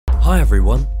Hi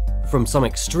everyone! From some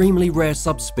extremely rare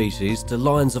subspecies to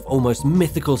lions of almost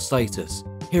mythical status,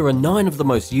 here are 9 of the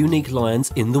most unique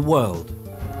lions in the world.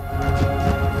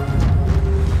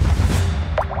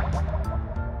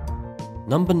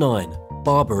 Number 9.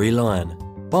 Barbary Lion.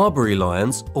 Barbary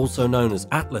lions, also known as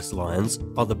Atlas lions,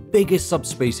 are the biggest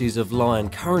subspecies of lion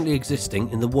currently existing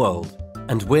in the world.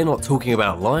 And we're not talking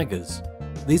about ligers.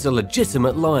 These are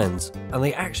legitimate lions, and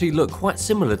they actually look quite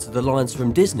similar to the lions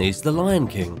from Disney's The Lion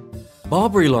King.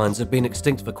 Barbary lions have been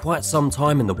extinct for quite some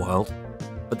time in the wild,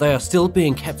 but they are still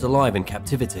being kept alive in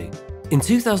captivity. In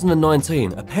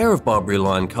 2019, a pair of Barbary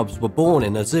lion cubs were born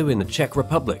in a zoo in the Czech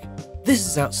Republic. This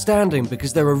is outstanding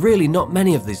because there are really not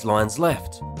many of these lions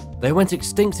left. They went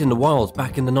extinct in the wild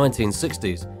back in the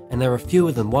 1960s, and there are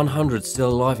fewer than 100 still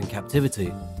alive in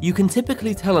captivity. You can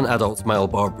typically tell an adult male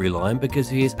Barbary lion because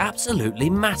he is absolutely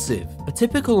massive. A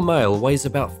typical male weighs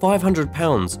about 500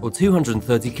 pounds or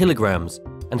 230 kilograms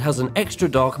and has an extra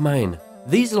dark mane.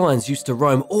 These lions used to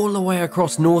roam all the way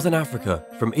across northern Africa,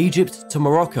 from Egypt to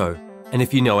Morocco, and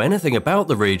if you know anything about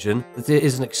the region, that it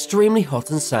is an extremely hot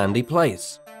and sandy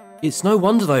place. It's no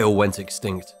wonder they all went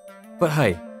extinct. But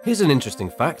hey, here's an interesting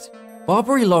fact.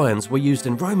 Barbary lions were used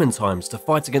in Roman times to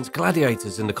fight against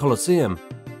gladiators in the Colosseum.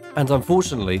 And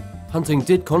unfortunately, hunting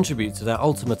did contribute to their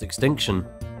ultimate extinction.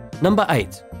 Number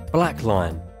 8. Black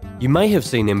lion. You may have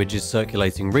seen images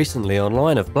circulating recently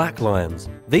online of black lions.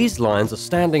 These lions are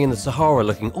standing in the Sahara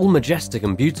looking all majestic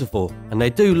and beautiful, and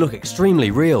they do look extremely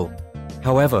real.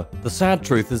 However, the sad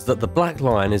truth is that the black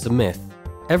lion is a myth.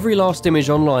 Every last image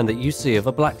online that you see of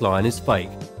a black lion is fake.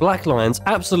 Black lions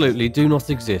absolutely do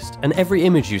not exist, and every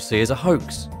image you see is a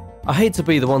hoax. I hate to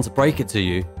be the one to break it to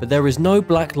you, but there is no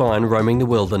black lion roaming the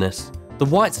wilderness. The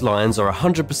white lions are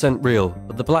 100% real,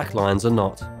 but the black lions are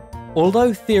not.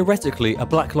 Although theoretically a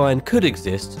black lion could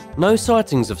exist, no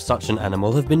sightings of such an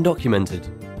animal have been documented.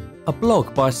 A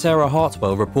blog by Sarah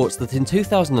Hartwell reports that in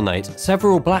 2008,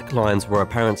 several black lions were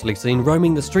apparently seen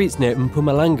roaming the streets near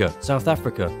Mpumalanga, South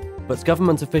Africa. But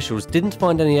government officials didn't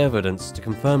find any evidence to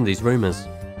confirm these rumours.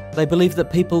 They believe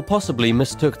that people possibly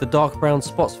mistook the dark brown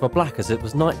spots for black as it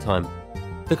was nighttime.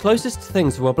 The closest thing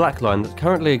to a black lion that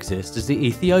currently exists is the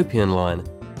Ethiopian lion,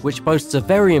 which boasts a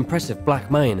very impressive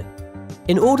black mane.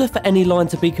 In order for any lion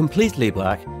to be completely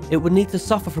black, it would need to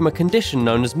suffer from a condition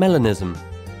known as melanism,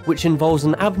 which involves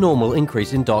an abnormal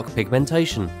increase in dark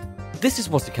pigmentation. This is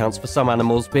what accounts for some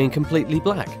animals being completely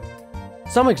black.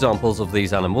 Some examples of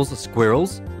these animals are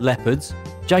squirrels, leopards,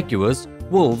 jaguars,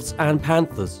 wolves, and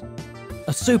panthers.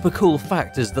 A super cool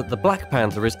fact is that the black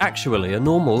panther is actually a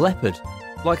normal leopard,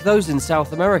 like those in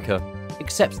South America,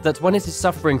 except that when it is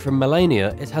suffering from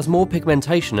melania, it has more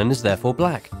pigmentation and is therefore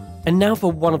black. And now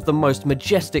for one of the most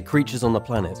majestic creatures on the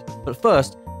planet. But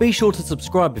first, be sure to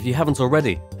subscribe if you haven't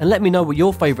already, and let me know what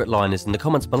your favourite lion is in the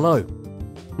comments below.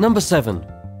 Number 7.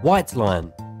 White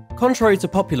lion. Contrary to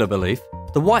popular belief,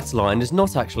 the white lion is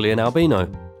not actually an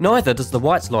albino. Neither does the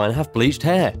white lion have bleached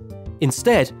hair.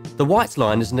 Instead, the white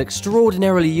lion is an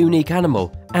extraordinarily unique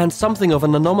animal and something of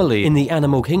an anomaly in the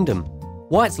animal kingdom.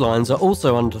 White lions are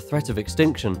also under threat of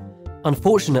extinction.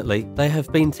 Unfortunately, they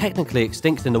have been technically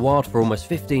extinct in the wild for almost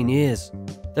 15 years.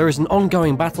 There is an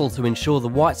ongoing battle to ensure the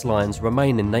white lions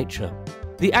remain in nature.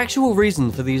 The actual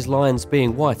reason for these lions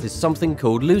being white is something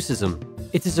called leucism.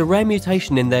 It is a rare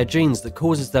mutation in their genes that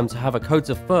causes them to have a coat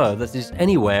of fur that is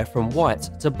anywhere from white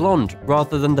to blonde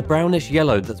rather than the brownish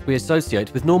yellow that we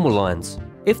associate with normal lions.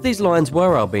 If these lions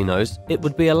were albinos, it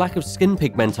would be a lack of skin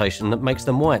pigmentation that makes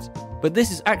them white, but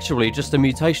this is actually just a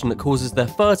mutation that causes their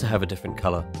fur to have a different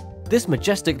colour. This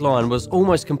majestic lion was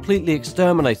almost completely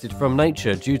exterminated from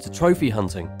nature due to trophy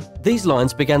hunting. These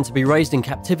lions began to be raised in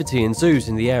captivity in zoos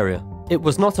in the area. It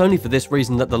was not only for this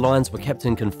reason that the lions were kept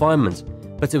in confinement,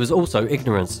 but it was also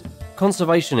ignorance.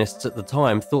 Conservationists at the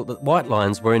time thought that white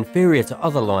lions were inferior to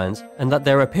other lions and that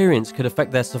their appearance could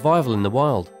affect their survival in the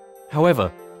wild.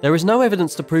 However, there is no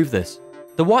evidence to prove this.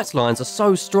 The white lions are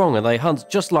so strong and they hunt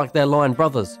just like their lion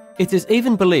brothers. It is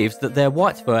even believed that their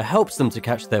white fur helps them to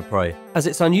catch their prey, as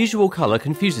its unusual colour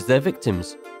confuses their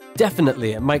victims.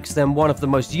 Definitely, it makes them one of the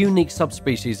most unique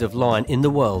subspecies of lion in the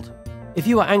world. If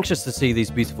you are anxious to see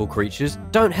these beautiful creatures,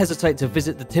 don't hesitate to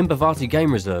visit the Timbavati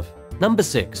Game Reserve. Number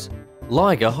 6.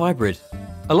 Liger hybrid.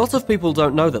 A lot of people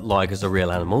don't know that ligers are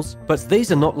real animals, but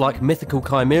these are not like mythical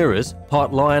chimeras,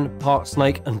 part lion, part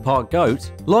snake, and part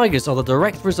goat. Ligers are the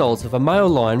direct result of a male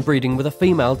lion breeding with a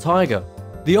female tiger.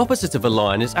 The opposite of a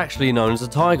lion is actually known as a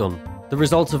tigon, the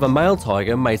result of a male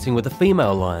tiger mating with a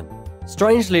female lion.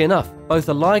 Strangely enough, both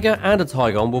a liger and a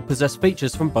tigon will possess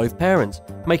features from both parents,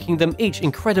 making them each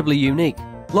incredibly unique.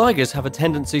 Ligers have a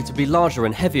tendency to be larger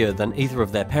and heavier than either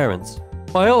of their parents.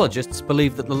 Biologists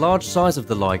believe that the large size of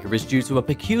the liger is due to a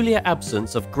peculiar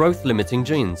absence of growth-limiting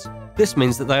genes. This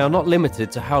means that they are not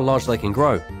limited to how large they can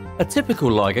grow. A typical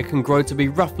liger can grow to be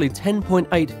roughly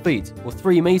 10.8 feet or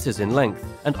 3 meters in length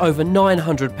and over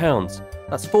 900 pounds.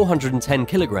 That's 410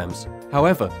 kilograms.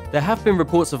 However, there have been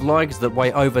reports of ligers that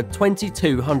weigh over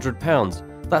 2,200 pounds.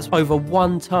 That's over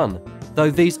 1 ton,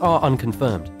 though these are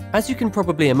unconfirmed. As you can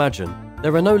probably imagine,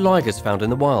 there are no ligers found in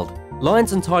the wild.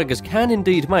 Lions and tigers can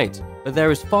indeed mate, but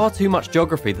there is far too much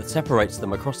geography that separates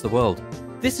them across the world.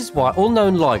 This is why all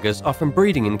known ligers are from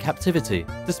breeding in captivity.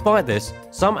 Despite this,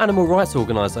 some animal rights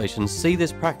organisations see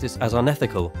this practice as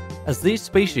unethical, as these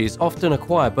species often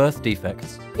acquire birth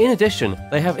defects. In addition,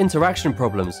 they have interaction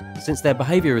problems, since their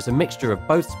behaviour is a mixture of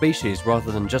both species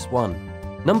rather than just one.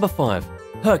 Number 5.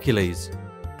 Hercules.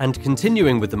 And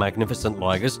continuing with the magnificent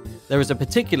ligers, there is a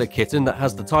particular kitten that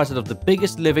has the title of the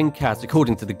biggest living cat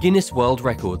according to the Guinness World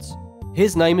Records.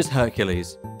 His name is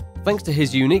Hercules. Thanks to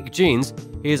his unique genes,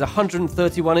 he is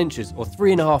 131 inches or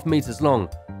 3.5 meters long.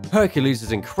 Hercules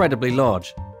is incredibly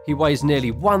large. He weighs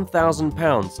nearly 1,000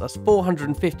 pounds, that's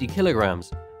 450 kilograms,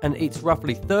 and eats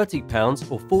roughly 30 pounds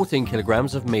or 14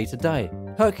 kilograms of meat a day.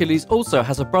 Hercules also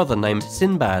has a brother named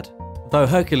Sinbad. Though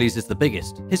Hercules is the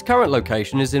biggest, his current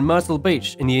location is in Myrtle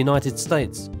Beach in the United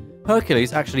States.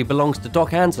 Hercules actually belongs to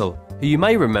Doc Antle, who you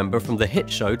may remember from the hit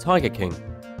show Tiger King.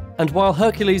 And while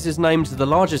Hercules is named the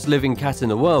largest living cat in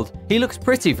the world, he looks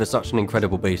pretty for such an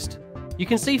incredible beast. You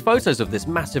can see photos of this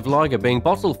massive liger being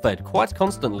bottle-fed quite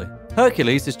constantly.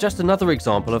 Hercules is just another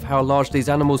example of how large these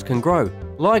animals can grow.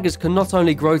 Ligers can not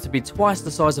only grow to be twice the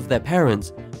size of their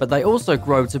parents, but they also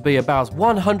grow to be about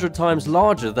 100 times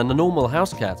larger than a normal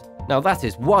house cat. Now that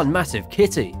is one massive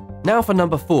kitty. Now for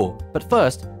number 4, but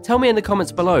first, tell me in the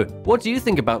comments below, what do you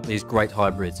think about these great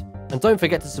hybrids? And don't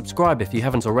forget to subscribe if you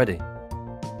haven't already.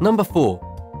 Number 4.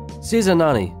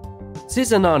 Sizanani.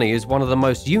 Sizanani is one of the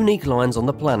most unique lions on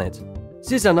the planet.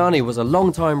 Sizanani was a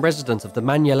long-time resident of the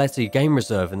Magnaletti Game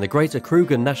Reserve in the Greater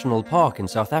Kruger National Park in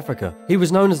South Africa. He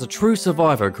was known as a true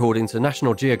survivor according to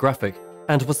National Geographic,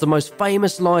 and was the most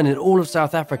famous lion in all of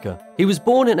South Africa. He was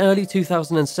born in early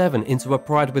 2007 into a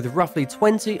pride with roughly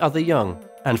 20 other young,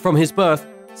 and from his birth,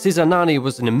 Sizanani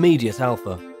was an immediate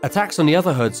alpha. Attacks on the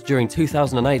other herds during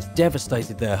 2008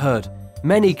 devastated their herd.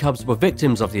 Many cubs were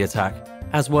victims of the attack,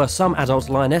 as were some adult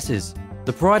lionesses.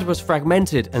 The pride was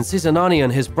fragmented and Sizanani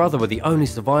and his brother were the only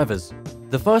survivors.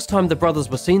 The first time the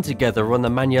brothers were seen together on the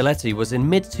Magnaletti was in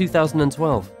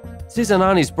mid-2012.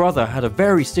 Sizanani's brother had a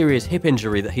very serious hip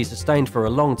injury that he sustained for a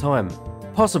long time,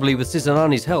 possibly with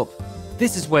Sizanani's help.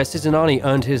 This is where Sizanani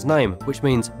earned his name, which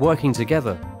means working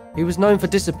together. He was known for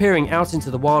disappearing out into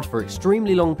the wild for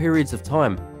extremely long periods of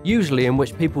time, usually in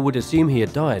which people would assume he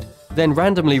had died, then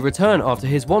randomly return after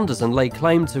his wanders and lay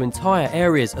claim to entire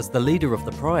areas as the leader of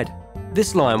the pride.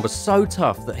 This lion was so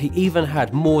tough that he even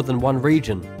had more than one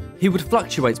region. He would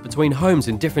fluctuate between homes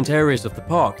in different areas of the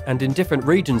park and in different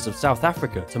regions of South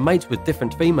Africa to mate with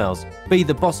different females, be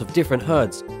the boss of different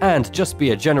herds, and just be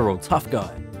a general tough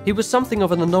guy. He was something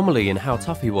of an anomaly in how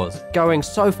tough he was, going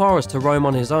so far as to roam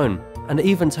on his own, and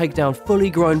even take down fully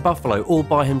grown buffalo all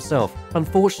by himself.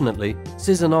 Unfortunately,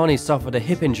 Sizanani suffered a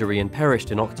hip injury and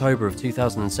perished in October of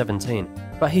 2017.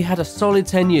 But he had a solid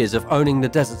 10 years of owning the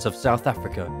deserts of South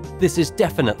Africa. This is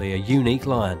definitely a unique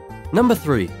lion. Number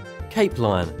 3. Cape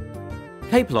Lion.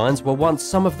 Cape lions were once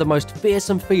some of the most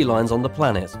fearsome felines on the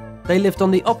planet. They lived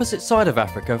on the opposite side of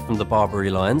Africa from the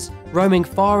Barbary lions, roaming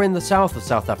far in the south of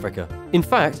South Africa. In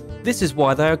fact, this is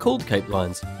why they are called Cape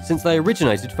lions, since they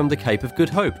originated from the Cape of Good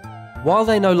Hope. While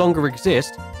they no longer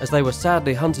exist, as they were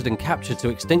sadly hunted and captured to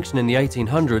extinction in the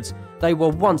 1800s, they were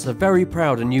once a very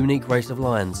proud and unique race of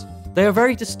lions. They are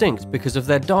very distinct because of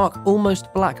their dark,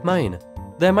 almost black mane.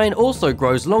 Their mane also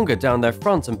grows longer down their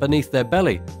front and beneath their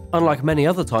belly, unlike many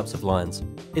other types of lions.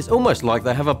 It's almost like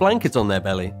they have a blanket on their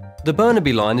belly. The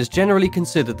Burnaby lion is generally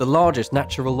considered the largest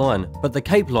natural lion, but the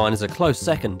Cape lion is a close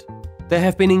second. There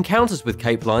have been encounters with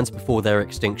Cape lions before their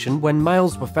extinction when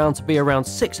males were found to be around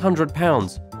 600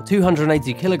 pounds, or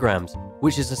 280 kilograms,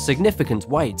 which is a significant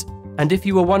weight. And if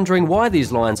you were wondering why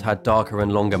these lions had darker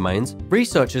and longer manes,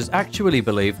 researchers actually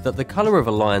believe that the colour of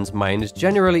a lion's mane is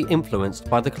generally influenced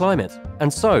by the climate.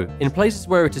 And so, in places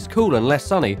where it is cool and less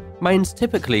sunny, manes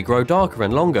typically grow darker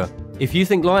and longer. If you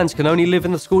think lions can only live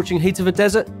in the scorching heat of a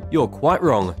desert, you're quite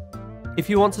wrong. If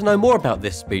you want to know more about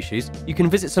this species, you can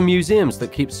visit some museums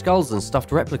that keep skulls and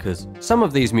stuffed replicas. Some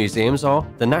of these museums are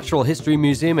the Natural History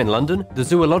Museum in London, the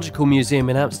Zoological Museum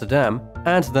in Amsterdam,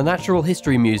 and the Natural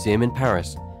History Museum in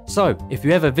Paris. So, if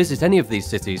you ever visit any of these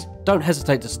cities, don't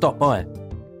hesitate to stop by.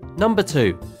 Number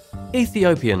 2.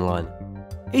 Ethiopian lion.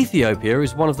 Ethiopia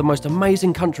is one of the most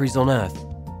amazing countries on earth.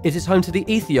 It is home to the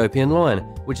Ethiopian lion,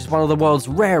 which is one of the world's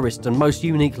rarest and most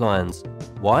unique lions.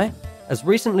 Why? As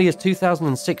recently as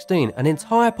 2016, an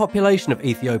entire population of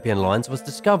Ethiopian lions was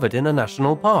discovered in a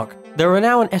national park. There are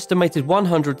now an estimated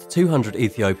 100 to 200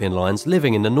 Ethiopian lions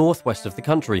living in the northwest of the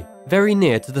country, very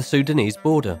near to the Sudanese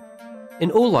border. In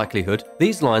all likelihood,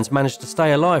 these lions managed to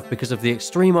stay alive because of the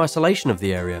extreme isolation of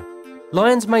the area.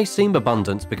 Lions may seem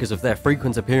abundant because of their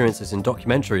frequent appearances in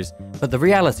documentaries, but the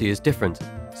reality is different.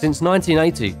 Since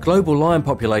 1980, global lion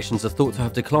populations are thought to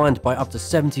have declined by up to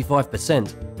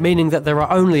 75%, meaning that there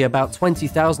are only about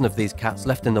 20,000 of these cats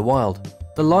left in the wild.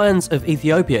 The lions of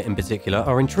Ethiopia in particular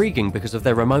are intriguing because of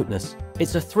their remoteness.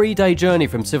 It's a 3-day journey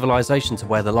from civilization to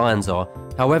where the lions are.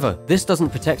 However, this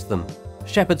doesn't protect them.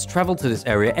 Shepherds travel to this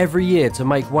area every year to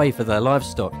make way for their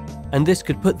livestock, and this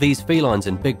could put these felines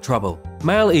in big trouble.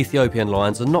 Male Ethiopian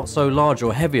lions are not so large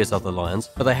or heavy as other lions,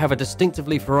 but they have a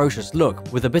distinctively ferocious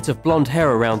look with a bit of blonde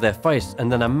hair around their face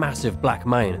and then a massive black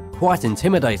mane. Quite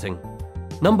intimidating.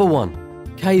 Number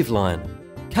 1. Cave lion.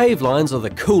 Cave lions are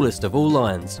the coolest of all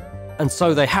lions, and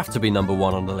so they have to be number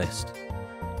 1 on the list.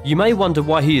 You may wonder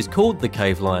why he is called the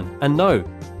cave lion, and no,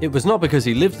 it was not because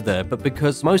he lived there, but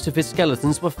because most of his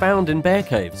skeletons were found in bear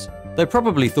caves. They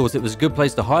probably thought it was a good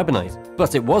place to hibernate,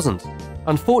 but it wasn't.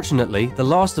 Unfortunately, the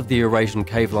last of the Eurasian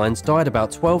cave lions died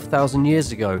about 12,000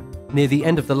 years ago, near the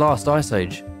end of the last ice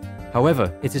age.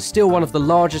 However, it is still one of the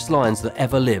largest lions that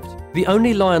ever lived. The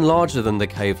only lion larger than the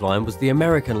cave lion was the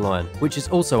American lion, which is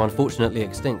also unfortunately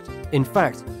extinct. In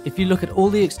fact, if you look at all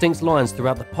the extinct lions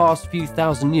throughout the past few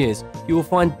thousand years, you will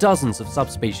find dozens of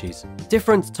subspecies.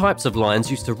 Different types of lions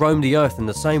used to roam the earth in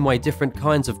the same way different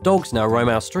kinds of dogs now roam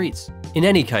our streets. In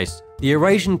any case, the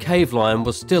Eurasian cave lion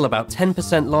was still about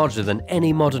 10% larger than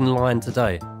any modern lion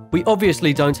today. We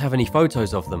obviously don't have any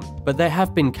photos of them, but there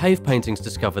have been cave paintings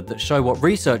discovered that show what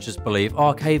researchers believe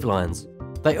are cave lions.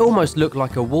 They almost look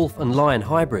like a wolf and lion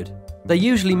hybrid. They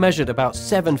usually measured about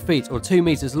 7 feet or 2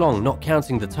 meters long, not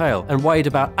counting the tail, and weighed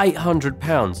about 800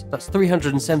 pounds, that's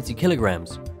 370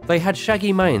 kilograms. They had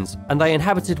shaggy manes, and they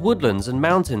inhabited woodlands and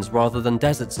mountains rather than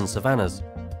deserts and savannas.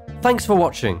 Thanks for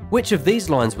watching. Which of these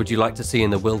lions would you like to see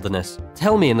in the wilderness?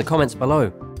 Tell me in the comments below.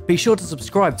 Be sure to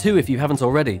subscribe too if you haven't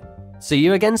already. See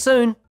you again soon!